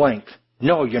arm's length.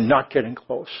 No, you're not getting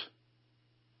close.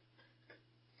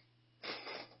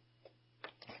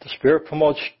 The Spirit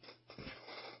promotes.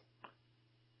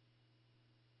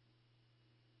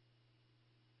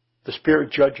 The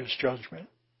Spirit judges judgment.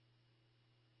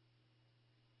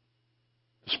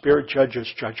 The Spirit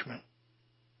judges judgment.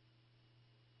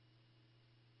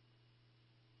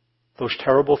 Those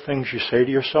terrible things you say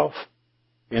to yourself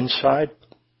inside,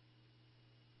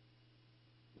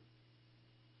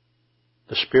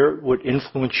 the Spirit would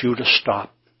influence you to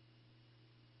stop.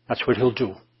 That's what He'll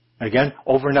do. And again,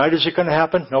 overnight is it going to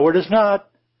happen? No, it is not.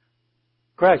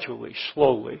 Gradually,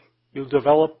 slowly, you'll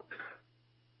develop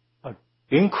an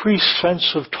increased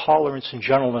sense of tolerance and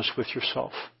gentleness with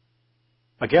yourself.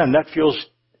 Again, that feels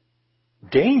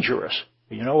dangerous.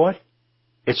 But you know what?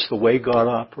 It's the way God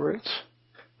operates.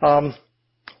 The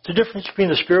difference between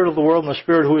the spirit of the world and the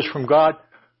Spirit who is from God.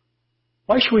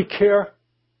 Why should we care?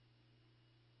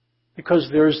 Because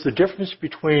there's the difference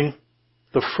between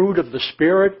the fruit of the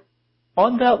Spirit.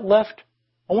 On that left,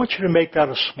 I want you to make that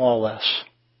a small s.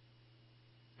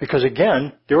 Because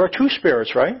again, there are two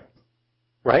spirits, right?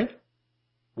 Right?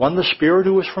 One, the Spirit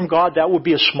who is from God, that would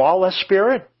be a small s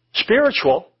spirit.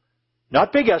 Spiritual.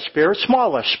 Not big S spirit,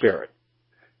 small s spirit.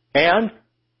 And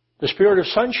the Spirit of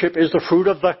sonship is the fruit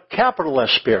of the capital S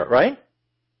Spirit, right?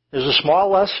 There's a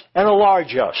small s and a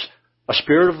large s. A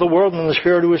spirit of the world and the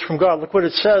Spirit who is from God. Look what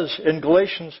it says in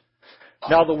Galatians.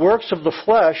 Now the works of the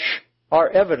flesh are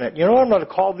evident. You know what I'm going to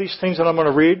call these things that I'm going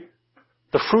to read?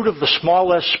 The fruit of the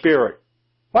small s Spirit.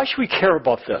 Why should we care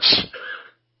about this?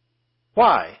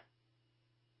 Why?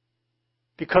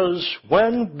 Because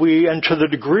when we, and to the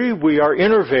degree we are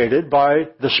innervated by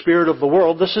the spirit of the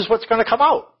world, this is what's going to come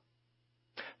out.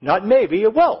 Not maybe,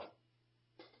 it will.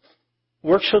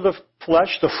 Works of the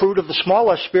flesh, the fruit of the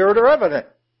small s Spirit are evident.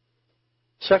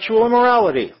 Sexual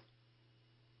immorality,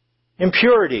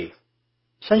 impurity,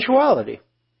 sensuality,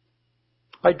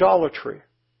 idolatry,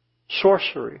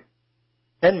 sorcery,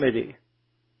 enmity,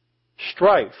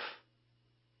 strife,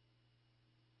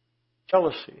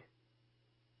 jealousy,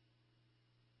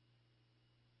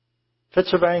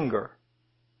 fits of anger,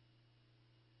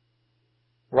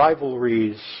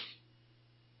 rivalries,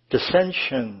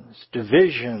 dissensions,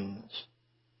 divisions,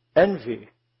 envy,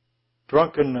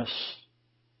 drunkenness,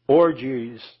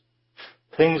 orgies,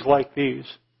 things like these.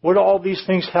 What do all these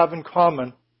things have in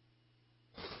common?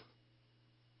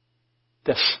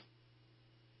 This.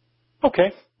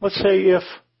 Okay, let's say if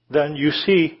then you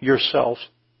see yourselves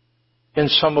in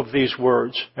some of these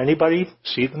words. Anybody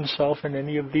see themselves in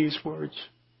any of these words?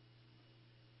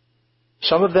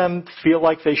 Some of them feel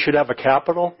like they should have a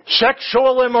capital.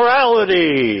 Sexual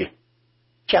immorality.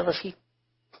 Jealousy.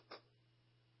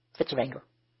 Fits of anger.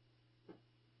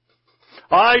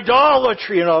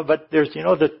 Idolatry, but there's,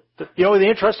 the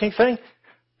interesting thing?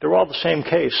 They're all the same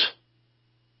case.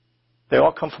 They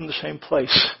all come from the same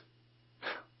place.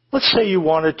 Let's say you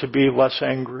wanted to be less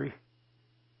angry.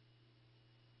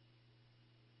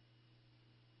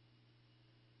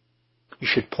 You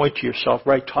should point to yourself,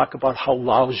 right? Talk about how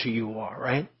lousy you are,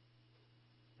 right?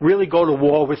 Really go to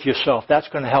war with yourself. That's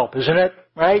going to help, isn't it?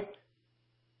 Right?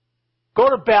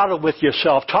 Go to battle with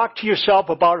yourself. Talk to yourself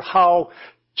about how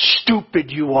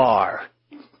stupid you are.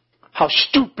 How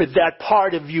stupid that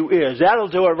part of you is. That'll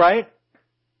do it, right?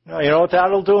 You know what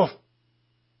that'll do?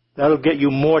 That'll get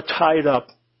you more tied up.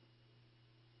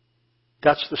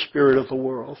 That's the spirit of the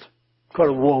world. Go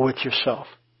to war with yourself.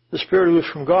 The Spirit who is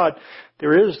from God,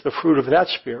 there is the fruit of that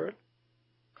Spirit.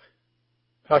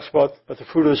 Talks about, but the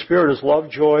fruit of the Spirit is love,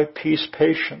 joy, peace,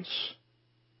 patience,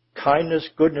 kindness,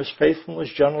 goodness, faithfulness,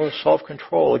 gentleness,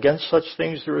 self-control. Against such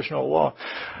things there is no law.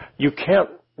 You can't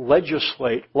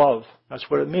legislate love. That's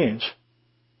what it means.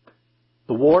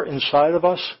 The war inside of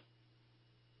us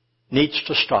needs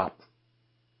to stop.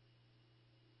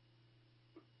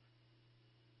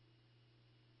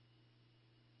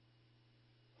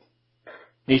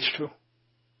 Needs to.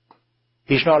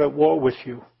 He's not at war with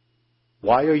you.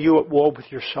 Why are you at war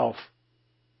with yourself?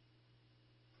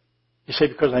 You say,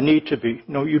 because I need to be.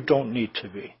 No, you don't need to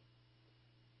be.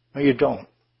 No, you don't.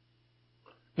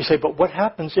 You say, but what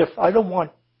happens if I don't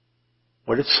want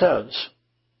what it says?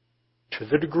 To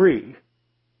the degree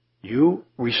you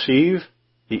receive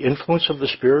the influence of the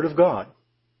Spirit of God,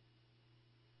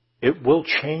 it will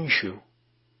change you.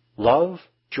 Love,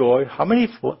 joy. How many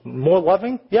more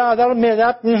loving? Yeah, that'll mean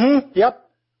that. Yep.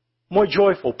 More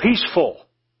joyful, peaceful.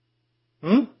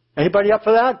 Anybody up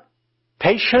for that?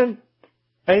 Patient?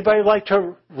 Anybody like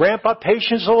to ramp up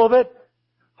patience a little bit?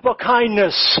 How about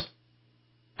kindness?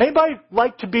 Anybody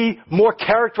like to be more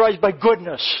characterized by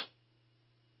goodness?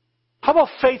 How about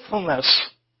faithfulness?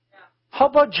 How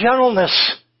about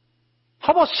gentleness?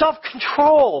 How about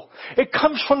self-control? It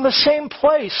comes from the same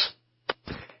place.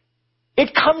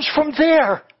 It comes from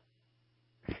there.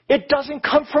 It doesn't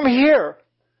come from here.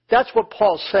 That's what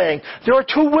Paul's saying. There are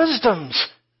two wisdoms,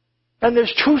 and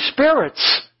there's two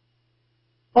spirits.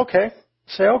 Okay.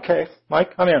 Say, okay,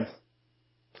 Mike, I'm in.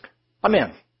 I'm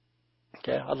in.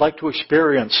 Okay, I'd like to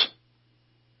experience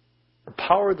the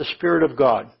power of the Spirit of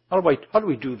God. How do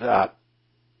we do that?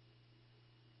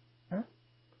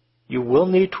 You will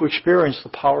need to experience the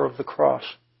power of the cross.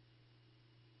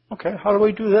 Okay, how do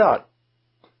we do that?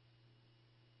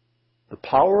 The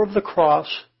power of the cross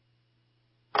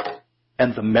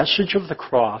and the message of the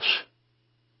cross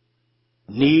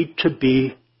need to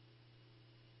be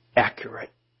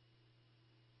accurate.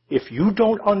 If you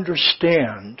don't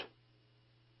understand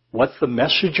what the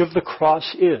message of the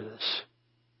cross is,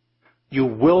 you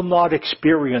will not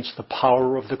experience the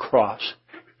power of the cross.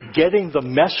 Getting the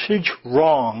message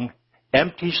wrong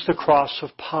empties the cross of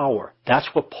power. That's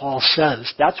what Paul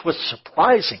says. That's what's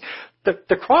surprising.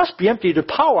 The cross be emptied of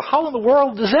power. How in the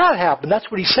world does that happen? That's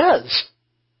what he says.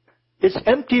 It's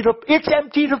emptied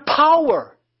of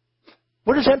power.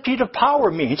 What does emptied of power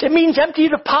mean? It means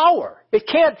emptied of power. It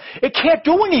can't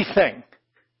do anything.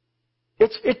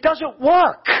 It doesn't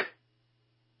work.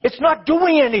 It's not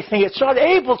doing anything. It's not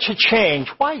able to change.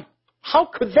 Why? How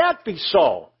could that be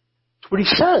so? That's what he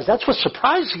says. That's what's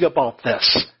surprising about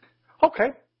this.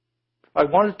 Okay. I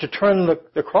wanted to turn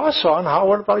the cross on.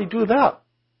 What about I do that?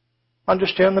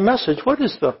 Understand the message. What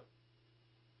is the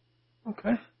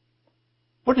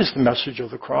message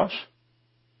of the cross?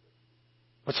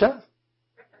 What's that?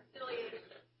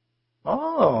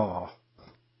 Oh.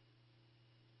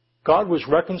 God was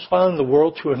reconciling the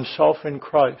world to himself in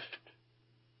Christ,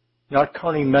 not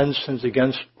counting men's sins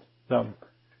against them.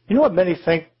 You know what many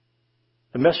think?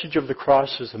 The message of the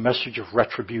cross is the message of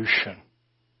retribution.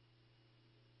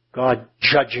 God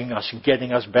judging us and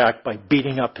getting us back by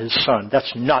beating up his Son.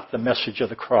 That's not the message of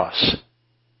the cross.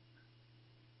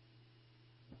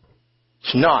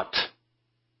 It's not.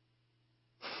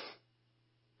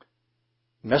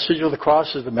 The message of the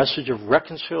cross is the message of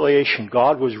reconciliation.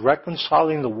 God was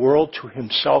reconciling the world to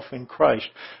himself in Christ,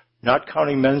 not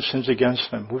counting men's sins against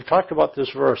them. We've talked about this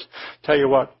verse. Tell you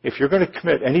what, if you're going to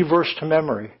commit any verse to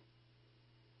memory,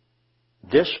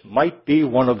 this might be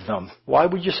one of them. Why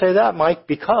would you say that, Mike?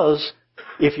 Because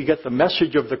if you get the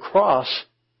message of the cross,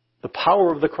 the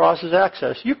power of the cross is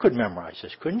access. You could memorize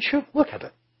this, couldn't you? Look at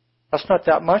it. That's not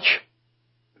that much.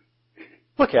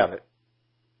 Look at it.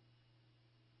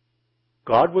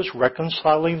 God was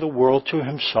reconciling the world to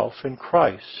himself in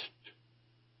Christ.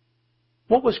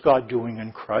 What was God doing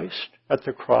in Christ at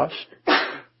the cross?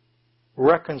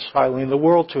 Reconciling the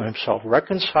world to himself.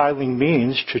 Reconciling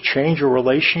means to change a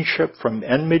relationship from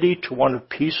enmity to one of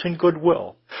peace and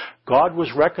goodwill. God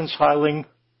was reconciling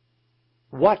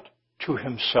what to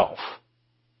himself?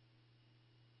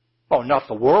 Oh, not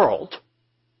the world.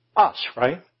 Us,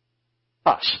 right?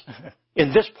 Us.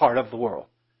 In this part of the world.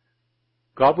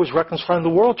 God was reconciling the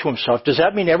world to himself. Does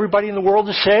that mean everybody in the world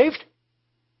is saved?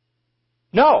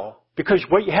 No, because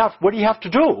what do you have to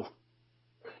do?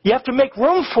 You have to make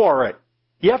room for it.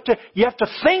 You have to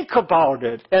think about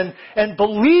it and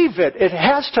believe it. It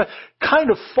has to kind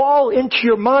of fall into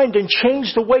your mind and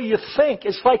change the way you think.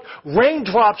 It's like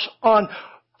raindrops on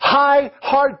high,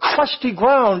 hard, crusty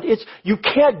ground. You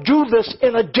can't do this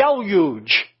in a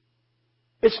deluge.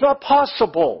 It's not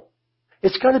possible.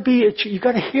 It's got to be, you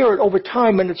got to hear it over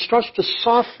time, and it starts to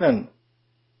soften.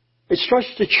 It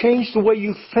starts to change the way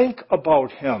you think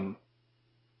about him.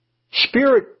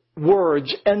 Spirit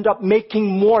words end up making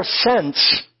more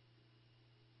sense.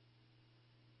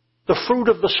 The fruit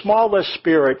of the smallest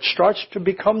spirit starts to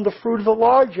become the fruit of the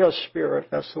largest spirit.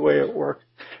 That's the way it works.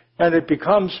 And it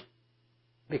becomes,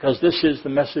 because this is the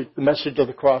message of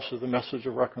the cross is the message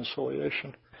of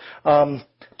reconciliation.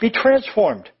 Be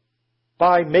transformed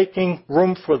by making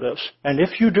room for this. And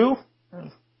if you do,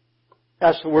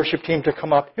 ask the worship team to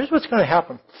come up. Here's what's going to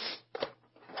happen.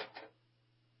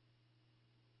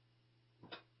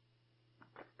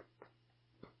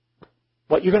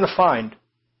 What you're going to find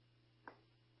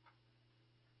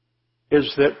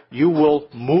is that you will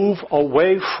move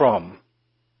away from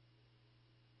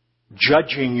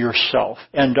judging yourself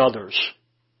and others,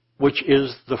 which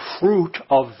is the fruit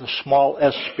of the small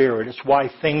s spirit. It's why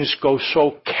things go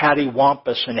so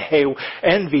cattywampus and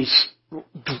envy.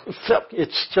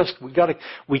 It's just,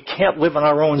 we can't live in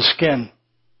our own skin.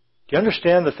 Do you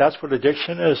understand that that's what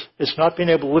addiction is? It's not being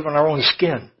able to live in our own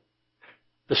skin.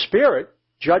 The Spirit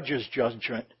judges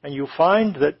judgment, and you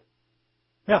find that,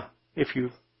 if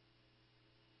you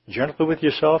gentle with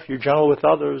yourself, you're gentle with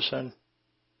others, and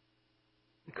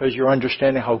because you're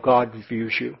understanding how God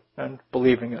views you and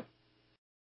believing it.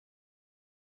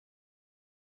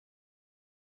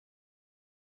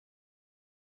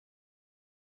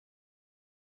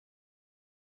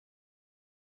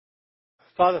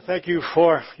 Father, thank you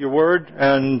for your word,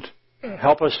 and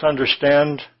help us to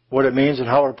understand what it means and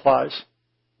how it applies,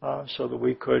 so that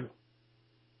we could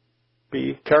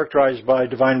be characterized by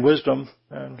divine wisdom,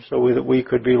 and so that we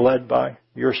could be led by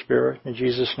your Spirit. In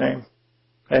Jesus' name,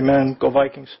 amen. Go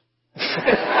Vikings.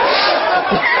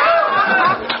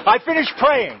 I finished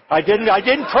praying. I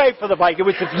didn't pray for the Vikings. It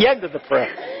was at the end of the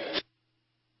prayer.